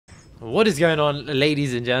What is going on,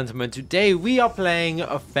 ladies and gentlemen? Today we are playing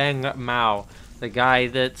a Feng Mao, the guy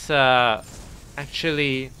that's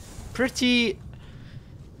actually pretty...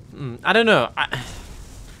 I don't know.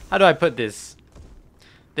 How do I put this?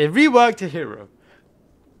 They reworked a hero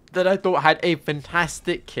that I thought had a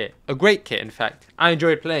fantastic kit. A great kit, in fact. I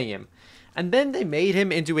enjoyed playing him. And then they made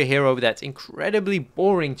him into a hero that's incredibly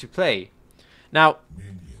boring to play. Now,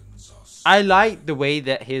 I like the way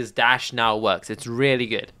that his dash now works. It's really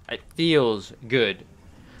good. It feels good.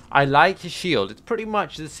 I like his shield. It's pretty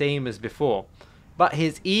much the same as before. But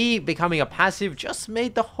his E becoming a passive just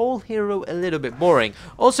made the whole hero a little bit boring.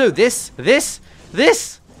 Also, this is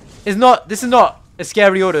not a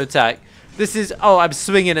scary auto attack. This is, oh, I'm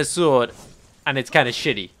swinging a sword and it's kind of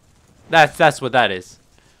shitty. That's what that is.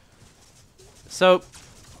 So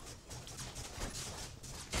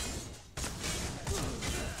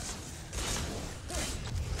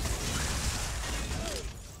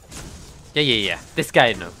Yeah. This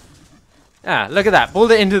guy, no. Ah, look at that.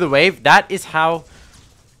 Pulled it into the wave. That is how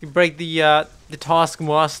you break the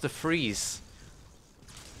Taskmaster freeze.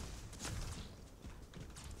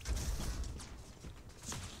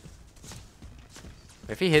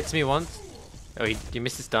 If he hits me once... Oh, he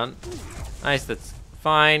missed his stun. Nice, that's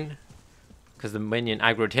fine. Because the minion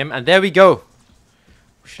aggroed him. And there we go.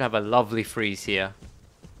 We should have a lovely freeze here.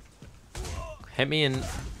 Hit me in...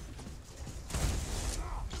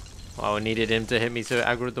 Oh, I needed him to hit me so it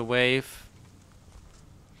aggroed the wave.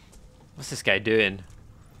 What's this guy doing?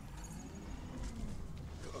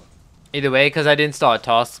 Either way, because I didn't start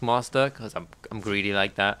Taskmaster, because I'm greedy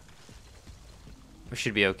like that. We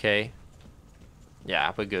should be okay.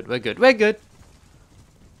 Yeah, we're good.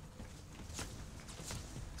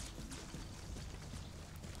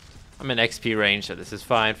 I'm in XP range, so this is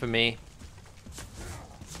fine for me.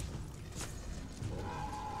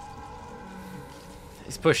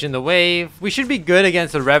 He's pushing the wave. We should be good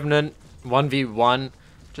against the Revenant 1v1.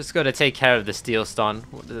 Just got to take care of the steel stun.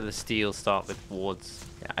 What did the steel start with wards?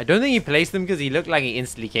 Yeah, I don't think he placed them because he looked like he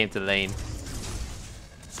instantly came to lane.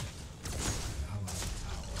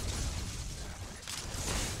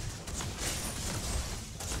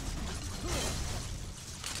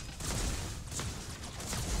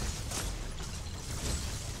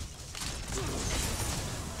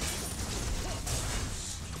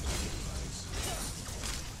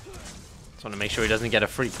 Just want to make sure he doesn't get a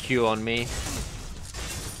free Q on me.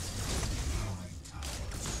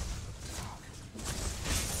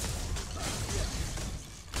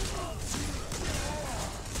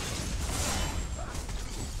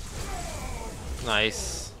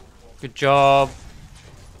 Nice. Good job.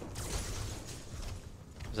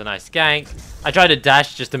 It was a nice gank. I tried to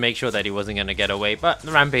dash just to make sure that he wasn't going to get away, but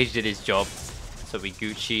the Rampage did his job. So we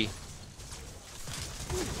Gucci.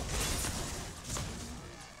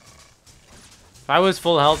 If I was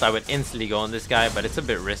full health, I would instantly go on this guy, but it's a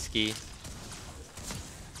bit risky.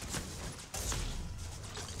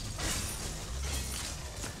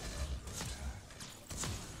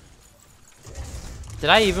 Did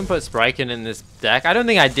I even put Spriken in this deck? I don't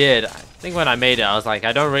think I did. I think when I made it, I was like,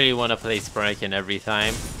 I don't really want to play Spriken every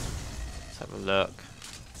time. Let's have a look.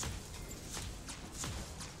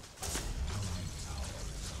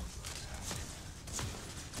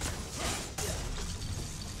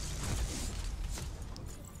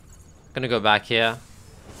 Gonna go back here.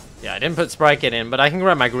 Yeah, I didn't put Spriken in, but I can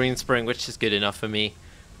grab my Greenspring, which is good enough for me.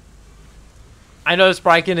 I know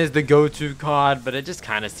Spriken is the go-to card, but it just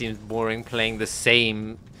kind of seems boring playing the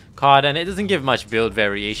same card, and it doesn't give much build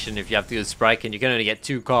variation if you have to go Spriken. You can only get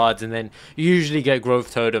 2 cards, and then you usually get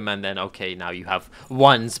Growth Totem, and then, okay, now you have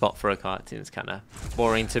 1 spot for a card. Seems kind of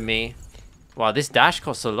boring to me. Wow, this dash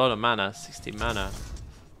costs a lot of mana, 60 mana.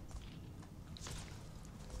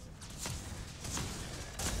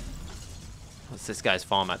 What's this guy's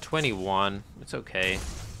farm at? 21. It's okay.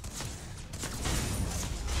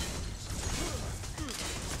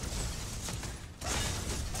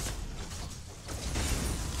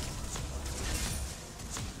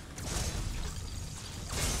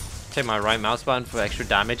 Take my right mouse button for extra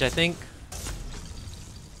damage, I think.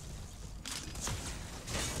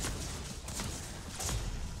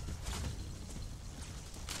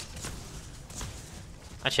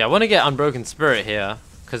 Actually, I want to get Unbroken Spirit here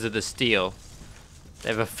because of the steel. They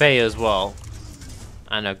have a Fae as well.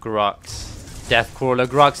 And a Grux. Deathcrawler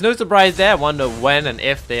Grux. No surprise there. I wonder when and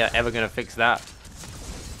if they are ever going to fix that.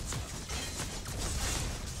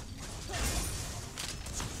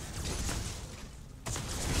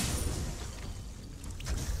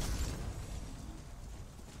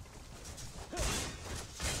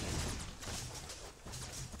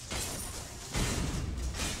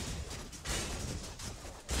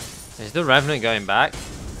 Is the Revenant going back?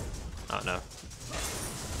 Oh no.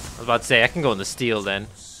 I was about to say, I can go on the steel then.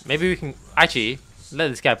 Maybe we can... Actually, let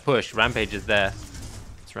this guy push. Rampage is there.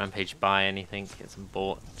 Let's Rampage buy anything. Get some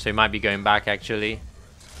bought. So he might be going back actually.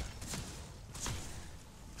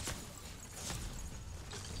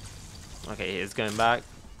 Okay, he is going back.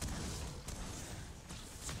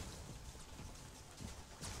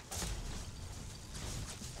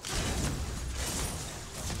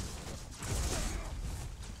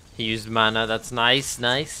 He used mana, that's nice,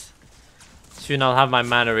 nice. Soon I'll have my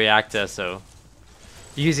mana reactor, so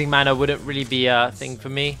using mana wouldn't really be a thing for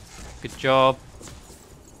me. Good job.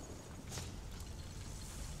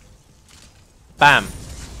 Bam.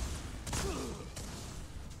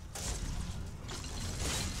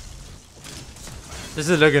 This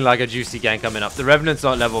is looking like a juicy gang coming up. The Revenant's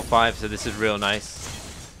not level 5, so this is real nice.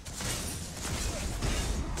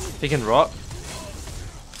 If he can rock.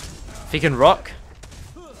 If he can rock.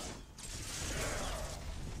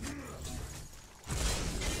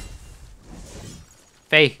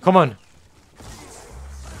 Faye, come on.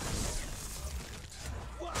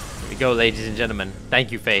 Here we go, ladies and gentlemen.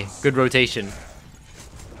 Thank you, Faye. Good rotation.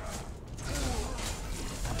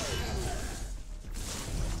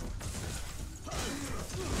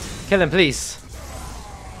 Kill him, please.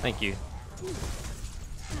 Thank you.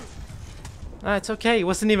 Ah, it's okay. It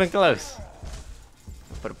wasn't even close.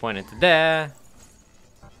 Put a point into there.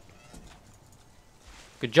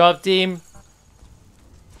 Good job, team.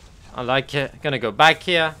 I like it. Gonna go back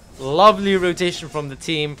here. Lovely rotation from the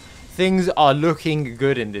team. Things are looking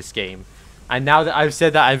good in this game. And now that I've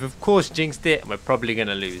said that, I've of course jinxed it. And we're probably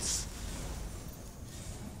gonna lose.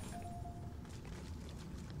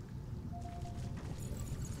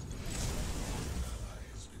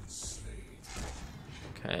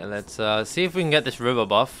 Okay, let's see if we can get this river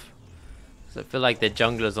buff. So I feel like the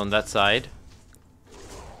jungler's on that side.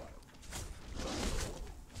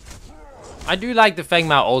 I do like the Feng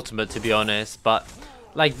Mao ultimate, to be honest, but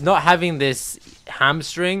like not having this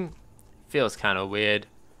hamstring feels kind of weird.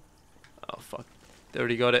 Oh fuck, they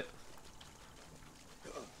already got it.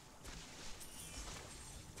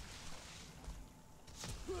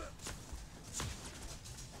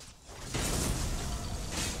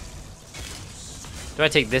 Do I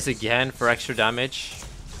take this again for extra damage?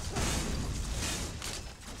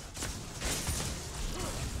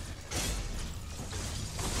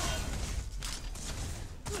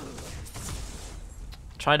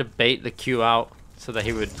 Try to bait the Q out so that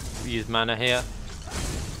he would use mana here.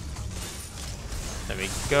 There we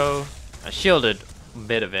go. I shielded a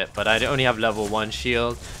bit of it, but I only have level 1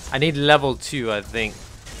 shield. I need level 2, I think.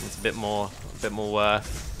 It's a bit more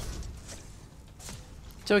worth.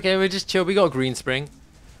 It's okay, we just chill. We got a Greenspring.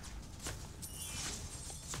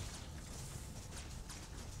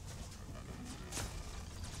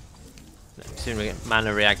 Soon we get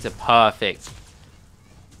mana reactor. Perfect.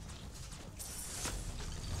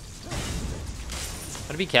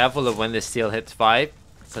 Gotta be careful of when this steel hits 5,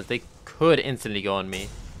 because they could instantly go on me.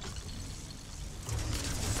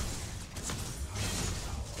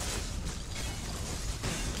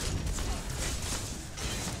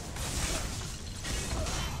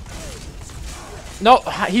 No,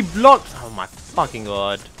 he blocked. Oh my fucking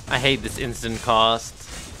god. I hate this instant cast.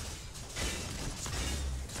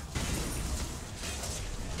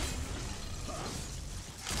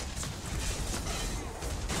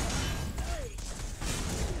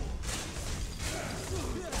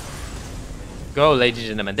 Go, ladies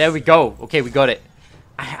and gentlemen. There we go. Okay, we got it.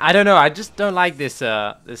 I don't know. I just don't like this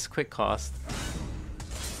this quick cast.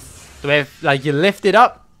 The way like you lift it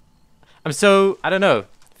up. I don't know.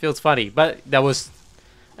 Feels funny, but that was...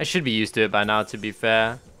 I should be used to it by now, to be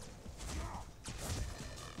fair.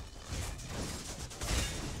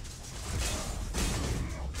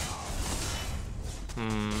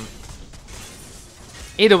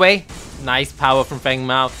 Either way, nice power from Feng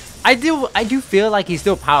Mao. I do feel like he's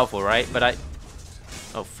still powerful, right? But I...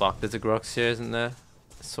 Oh fuck, there's a Grox here, isn't there?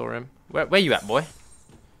 I saw him. Where you at, boy?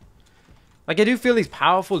 Like, I do feel he's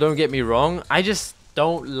powerful, don't get me wrong. I just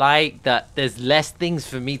don't like that there's less things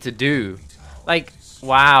for me to do. Like,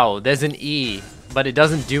 wow, there's an E, but it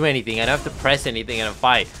doesn't do anything. I don't have to press anything in a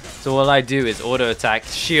fight. So all I do is auto attack,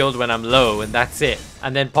 shield when I'm low, and that's it.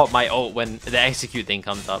 And then pop my ult when the execute thing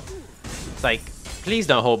comes up. It's like, please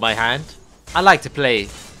don't hold my hand. I like to play.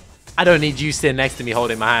 I don't need you sitting next to me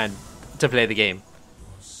holding my hand to play the game.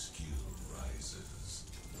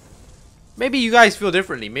 Maybe you guys feel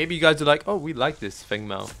differently. Maybe you guys are like, oh, we like this Feng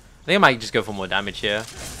Mao. I think I might just go for more damage here.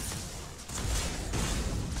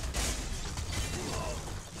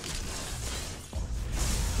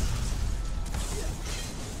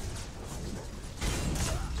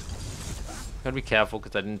 Gotta be careful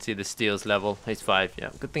because I didn't see the steals level. He's 5.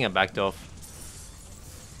 Yeah, good thing I backed off.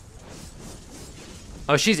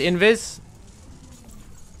 Oh, she's invis.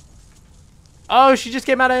 Oh, she just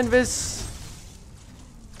came out of invis.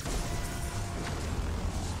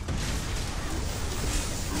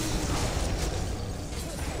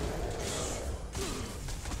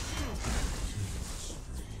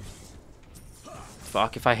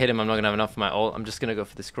 Fuck, if I hit him, I'm not gonna have enough for my ult. I'm just gonna go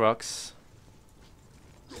for this Crux.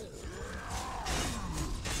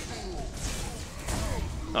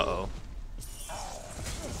 Uh-oh.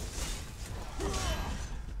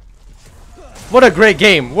 What a great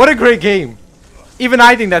game! What a great game! Even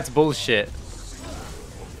I think that's bullshit.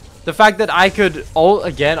 The fact that I could ult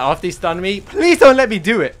again after he stunned me. Please don't let me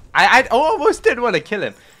do it. I almost didn't want to kill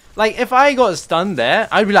him. Like, if I got stunned there,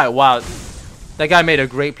 I'd be like, wow, that guy made a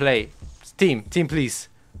great play. Team, please.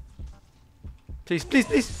 Please, please,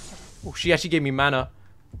 please. Oh, she actually gave me mana.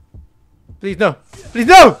 Please, no. Please,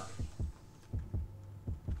 no!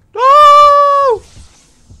 No!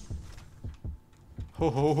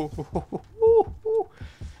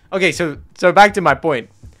 Okay, so back to my point.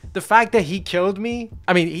 The fact that he killed me,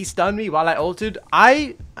 I mean, he stunned me while I ulted,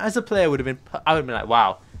 I, as a player, would have been like,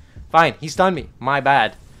 wow, fine, he stunned me, my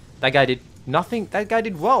bad. That guy did nothing, that guy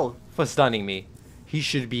did well for stunning me. He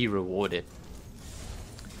should be rewarded.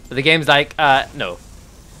 But the game's like, no.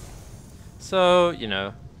 So, you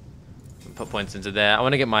know, put points into there. I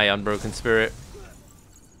want to get my Unbroken Spirit.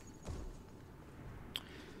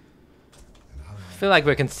 I feel like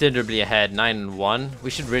we're considerably ahead, 9-1. We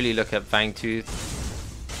should really look at Fangtooth.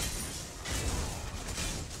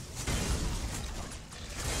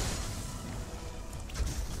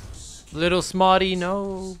 Little Smarty,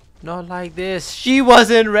 no, not like this. She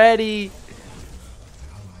wasn't ready.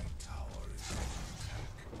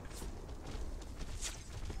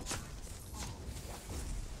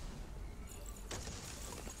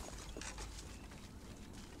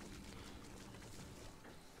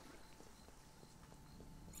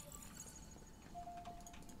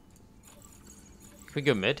 Can we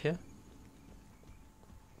go mid here?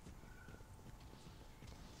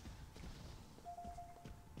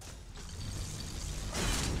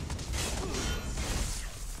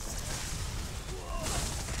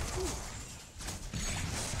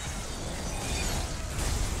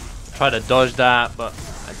 Try to dodge that, but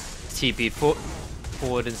I TP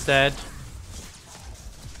forward instead.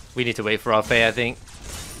 We need to wait for our Fae, I think.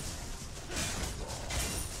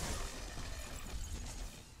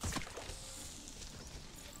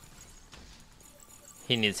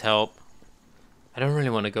 He needs help. I don't really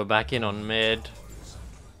want to go back in on mid.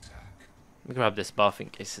 Let me grab this buff in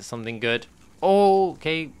case there's something good. Oh,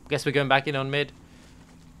 okay. Guess we're going back in on mid.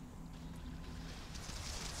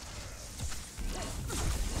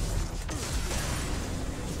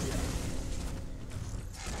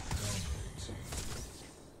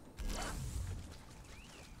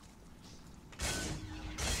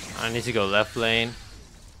 I need to go left lane.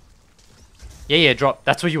 Yeah, drop.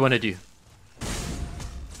 That's what you want to do.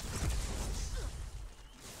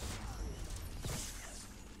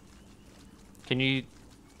 Can you...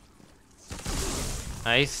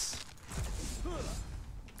 Nice.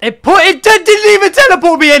 It didn't even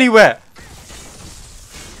teleport me anywhere!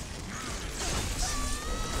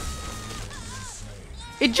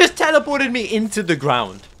 It just teleported me into the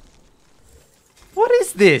ground. What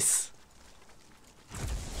is this?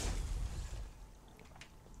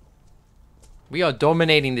 We are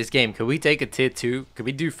dominating this game. Could we take a tier 2? Could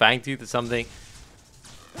we do Fangtooth or something?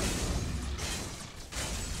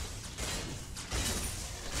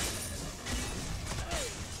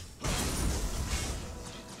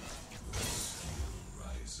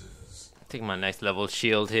 Take my nice level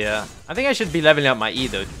shield here. I think I should be leveling up my E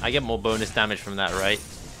though. I get more bonus damage from that, right?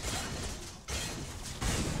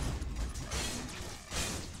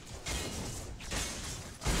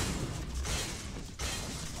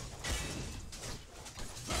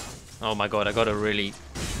 Oh my god, I gotta really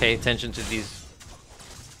pay attention to these.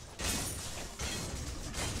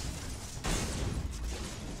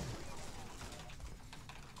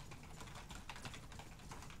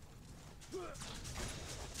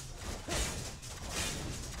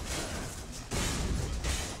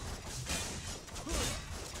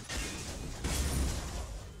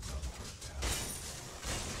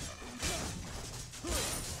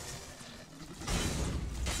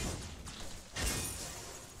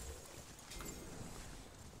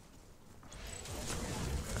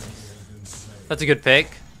 That's a good pick.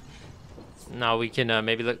 Now we can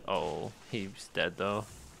maybe look. Oh, he's dead though.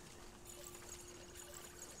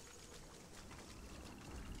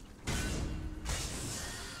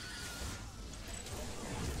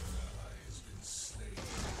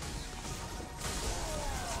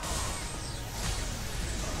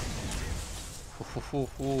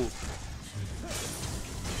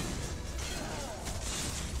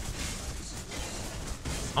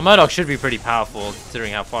 Our Murdoch should be pretty powerful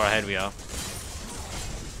considering how far ahead we are.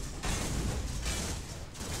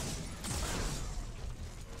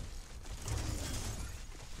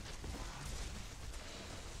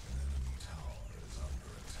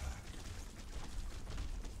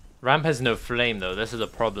 Ramp has no flame though, this is a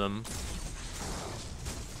problem.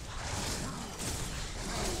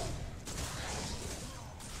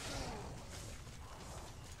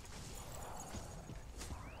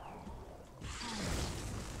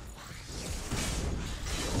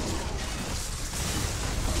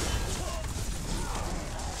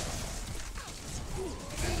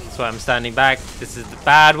 That's why I'm standing back. This is the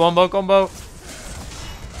bad wombo combo.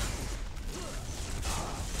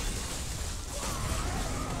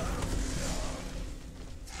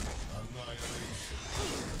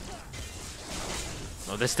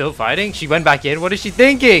 Oh, they're still fighting? She went back in? What is she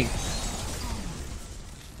thinking?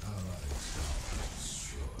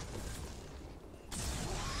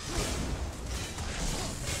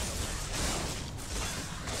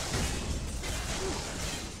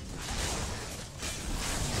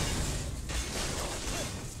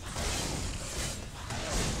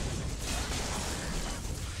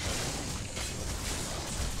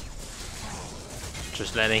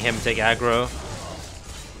 Just letting him take aggro.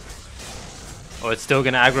 Oh, it's still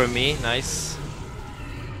gonna aggro me. Nice.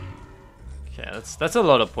 Okay, that's a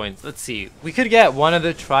lot of points. Let's see. We could get one of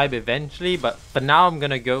the tribe eventually, but for now I'm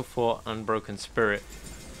gonna go for Unbroken Spirit.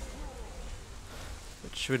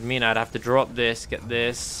 Which would mean I'd have to drop this, get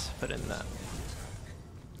this, put in that.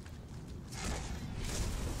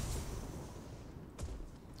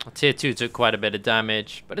 Tier 2 took quite a bit of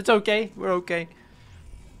damage, but it's okay. We're okay.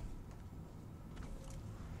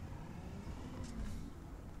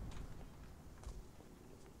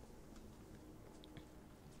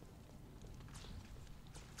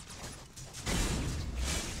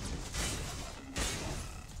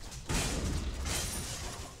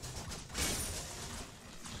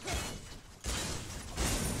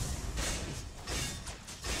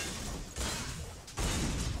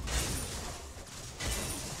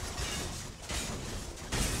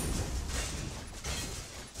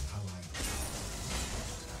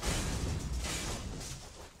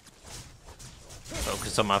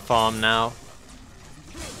 Focus on my farm now.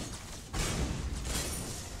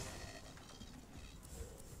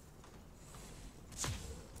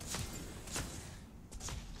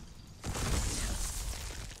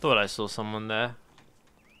 Thought I saw someone there.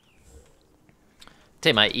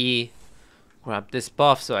 Take my E. Grab this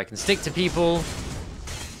buff so I can stick to people.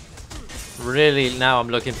 Really, now I'm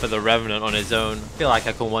looking for the Revenant on his own. I feel like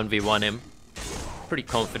I can 1v1 him pretty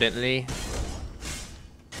confidently.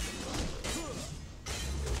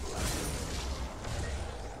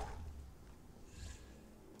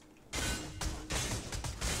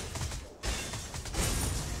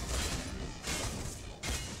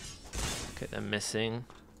 Okay, they're missing.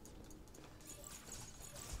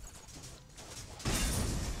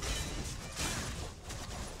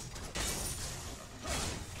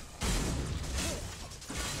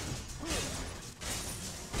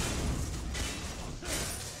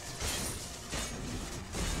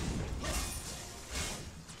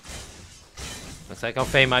 Looks like our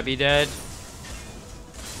Faye might be dead.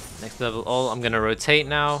 Next level all. I'm gonna rotate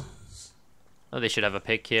now. Oh, they should have a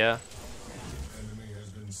pick here.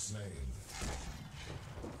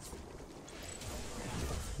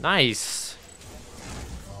 Nice.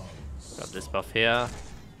 Got this buff here.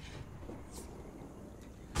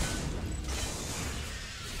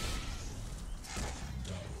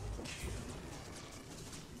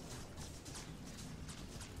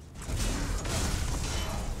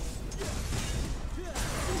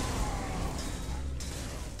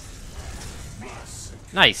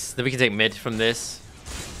 Nice. Then we can take mid from this.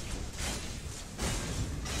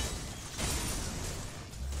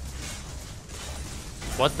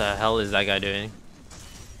 What the hell is that guy doing?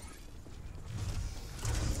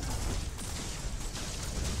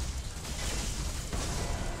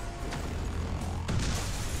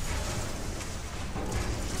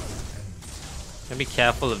 Gotta be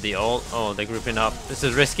careful of the ult. Oh, they're grouping up. This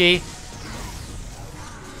is risky.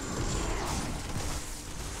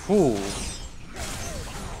 Ooh.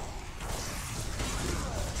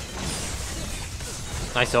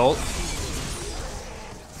 Nice ult.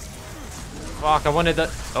 Fuck, I wanted that.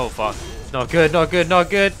 Oh, fuck. Not good, not good,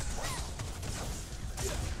 not good.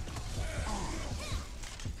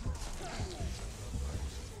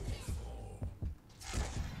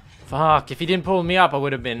 Fuck, if he didn't pull me up, I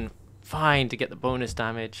would have been fine to get the bonus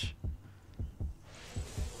damage.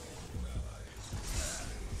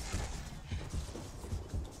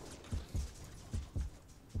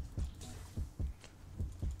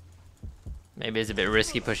 Maybe it's a bit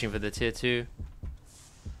risky pushing for the tier 2.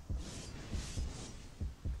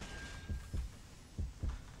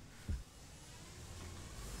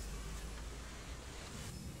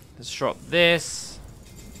 Let's drop this.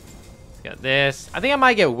 Let's get this. I think I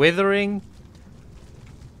might get Withering.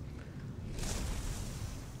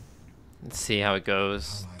 Let's see how it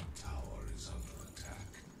goes.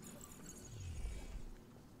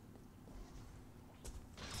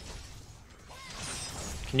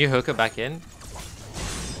 Can you hook her back in?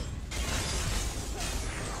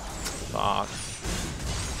 Fuck.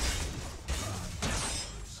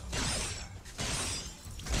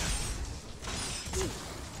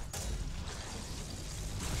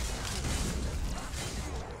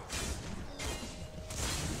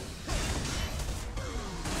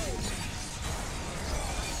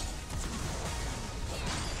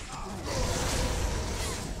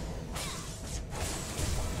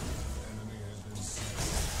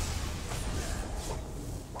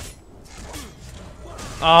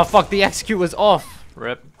 Oh fuck, the execute was off.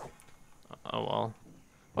 Rip. Oh well.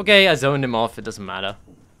 Okay, I zoned him off, it doesn't matter.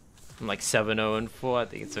 I'm like 7-0 and 4, I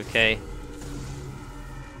think it's okay.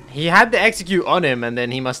 He had the execute on him and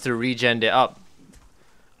then he must have regened it up.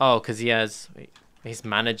 Oh, because he has his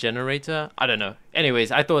mana generator? I don't know.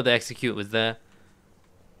 Anyways, I thought the execute was there.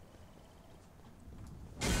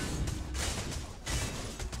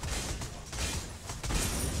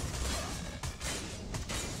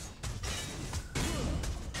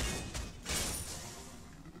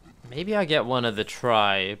 Maybe I get one of the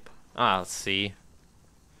tribe. I'll see.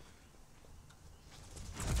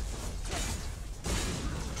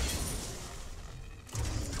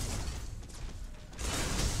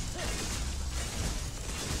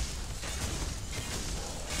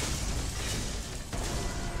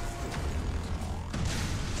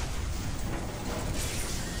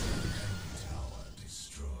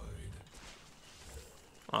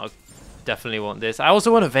 I definitely want this. I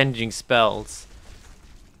also want Avenging Spells.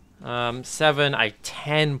 7,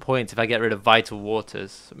 10 points if I get rid of Vital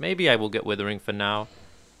Waters. So maybe I will get Withering for now.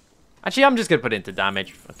 Actually, I'm just going to put it into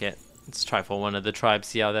damage. Okay, let's try for one of the tribes,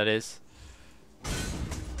 see how that is.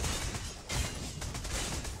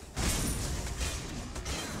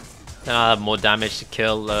 Then I'll have more damage to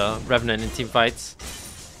kill Revenant in team fights.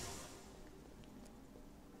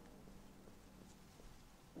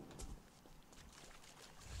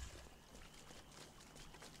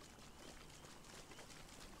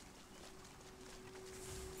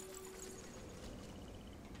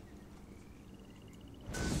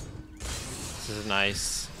 This is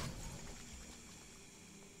nice.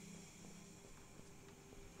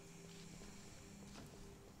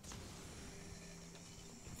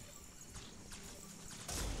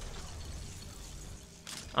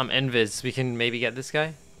 I'm Invis. We can maybe get this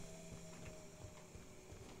guy.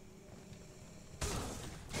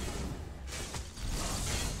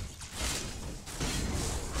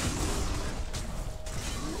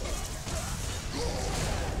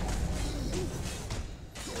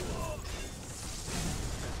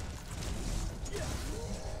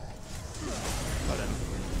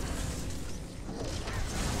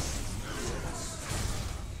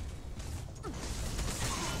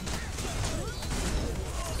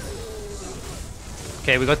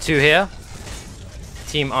 Okay, we got 2 here.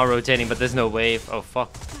 Team are rotating, but there's no wave. Oh,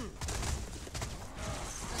 fuck.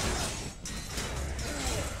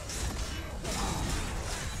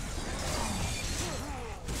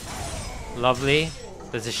 Lovely.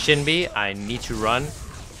 There's a Shinbi. I need to run.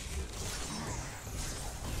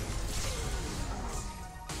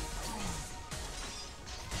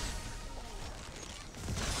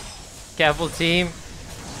 Careful, team.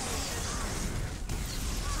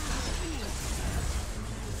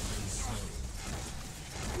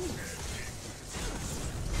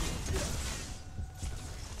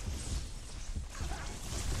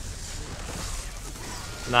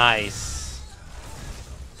 Nice.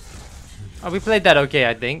 Oh, we played that okay,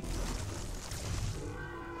 I think.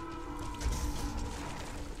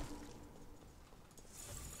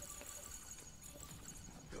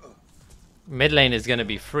 Mid lane is gonna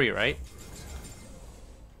be free, right?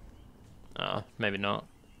 Oh, maybe not.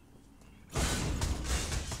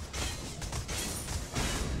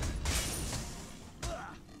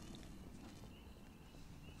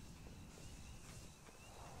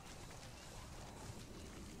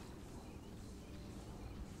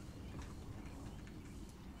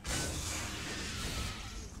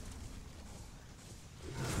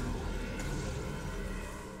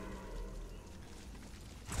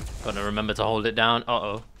 Gotta remember to hold it down.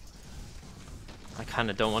 Uh-oh. I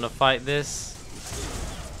kinda don't wanna fight this.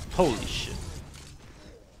 Holy shit.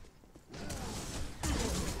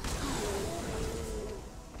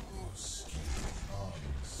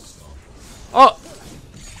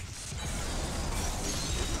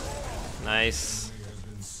 Nice.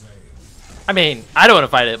 I mean, I don't want to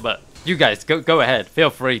fight it, but you guys go ahead. Feel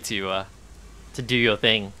free to do your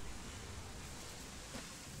thing.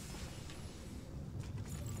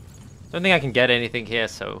 Don't think I can get anything here,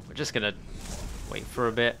 so we're just gonna wait for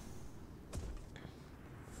a bit.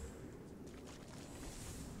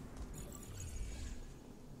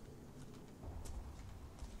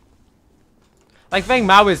 Like, Feng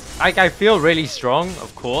Mao is, like, I feel really strong,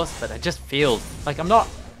 of course, but I just feel like I'm not,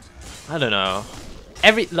 I don't know.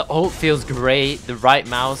 The ult feels great, the right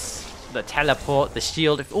mouse, the teleport, the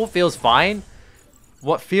shield, it all feels fine.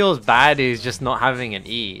 What feels bad is just not having an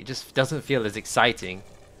E. It just doesn't feel as exciting.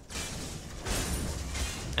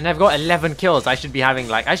 And I've got 11 kills. I should be having,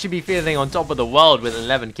 like, I should be feeling on top of the world with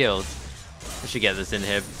 11 kills. I should get this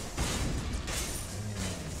inhib.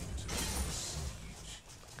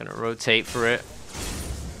 Gonna rotate for it.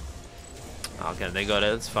 Okay, they got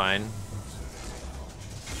it. It's fine.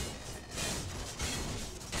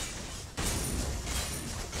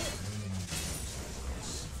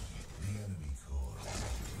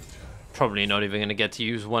 Probably not even gonna get to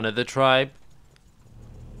use one of the tribe.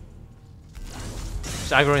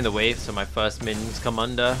 Just aggroing the wave so my first minions come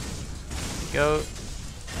under. Go.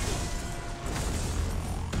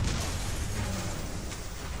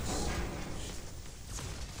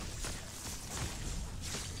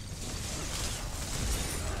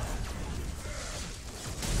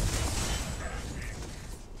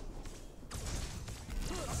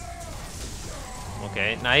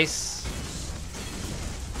 Okay, nice.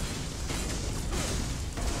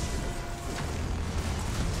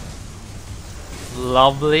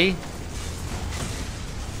 Lovely.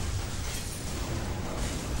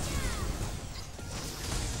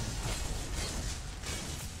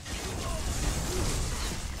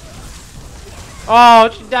 Oh,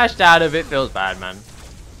 she dashed out of it. Feels bad, man.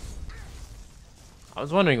 I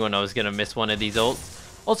was wondering when I was gonna miss one of these ults.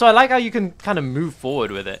 Also, I like how you can kind of move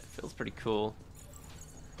forward with it. Feels pretty cool.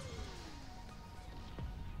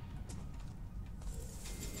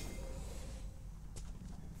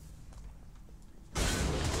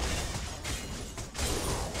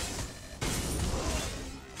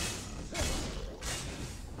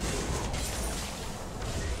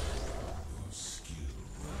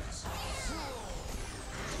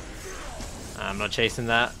 I'm not chasing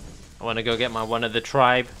that. I want to go get my one of the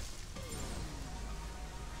tribe.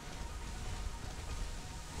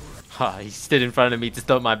 Ha, he stood in front of me to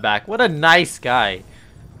stop my back. What a nice guy.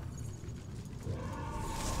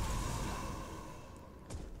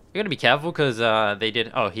 You're gonna be careful because they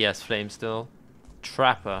did. Oh, he has flame still.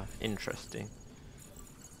 Trapper, interesting.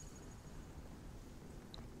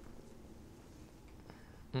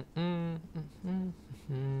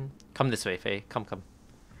 Come this way, Faye. Come.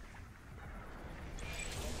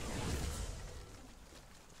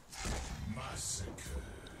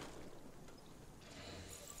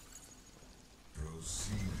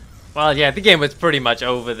 Well, yeah, the game was pretty much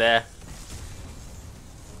over there.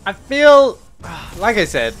 I feel, like I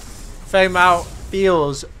said, Feng Mao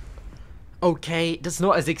feels okay. It's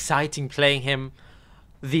not as exciting playing him.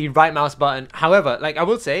 The right mouse button, however, like I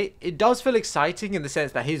will say, it does feel exciting in the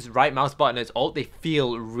sense that his right mouse button and his ult, they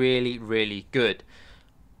feel really, really good.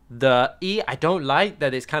 The E, I don't like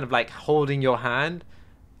that it's kind of like holding your hand.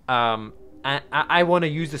 I want to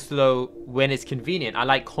use the slow when it's convenient. I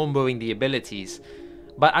like comboing the abilities.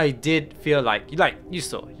 But I did feel like you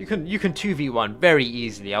saw, you can 2v1 very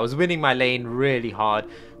easily. I was winning my lane really hard.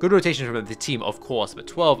 Good rotation from the team, of course, but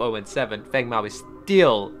 12-0-7. Feng Mao is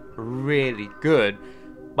still really good.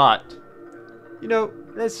 But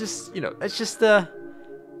let's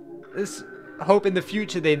hope in the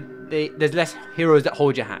future there's less heroes that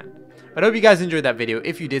hold your hand. But I hope you guys enjoyed that video.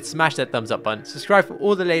 If you did, smash that thumbs up button. Subscribe for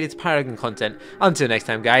all the latest Paragon content. Until next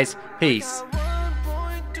time, guys. Peace.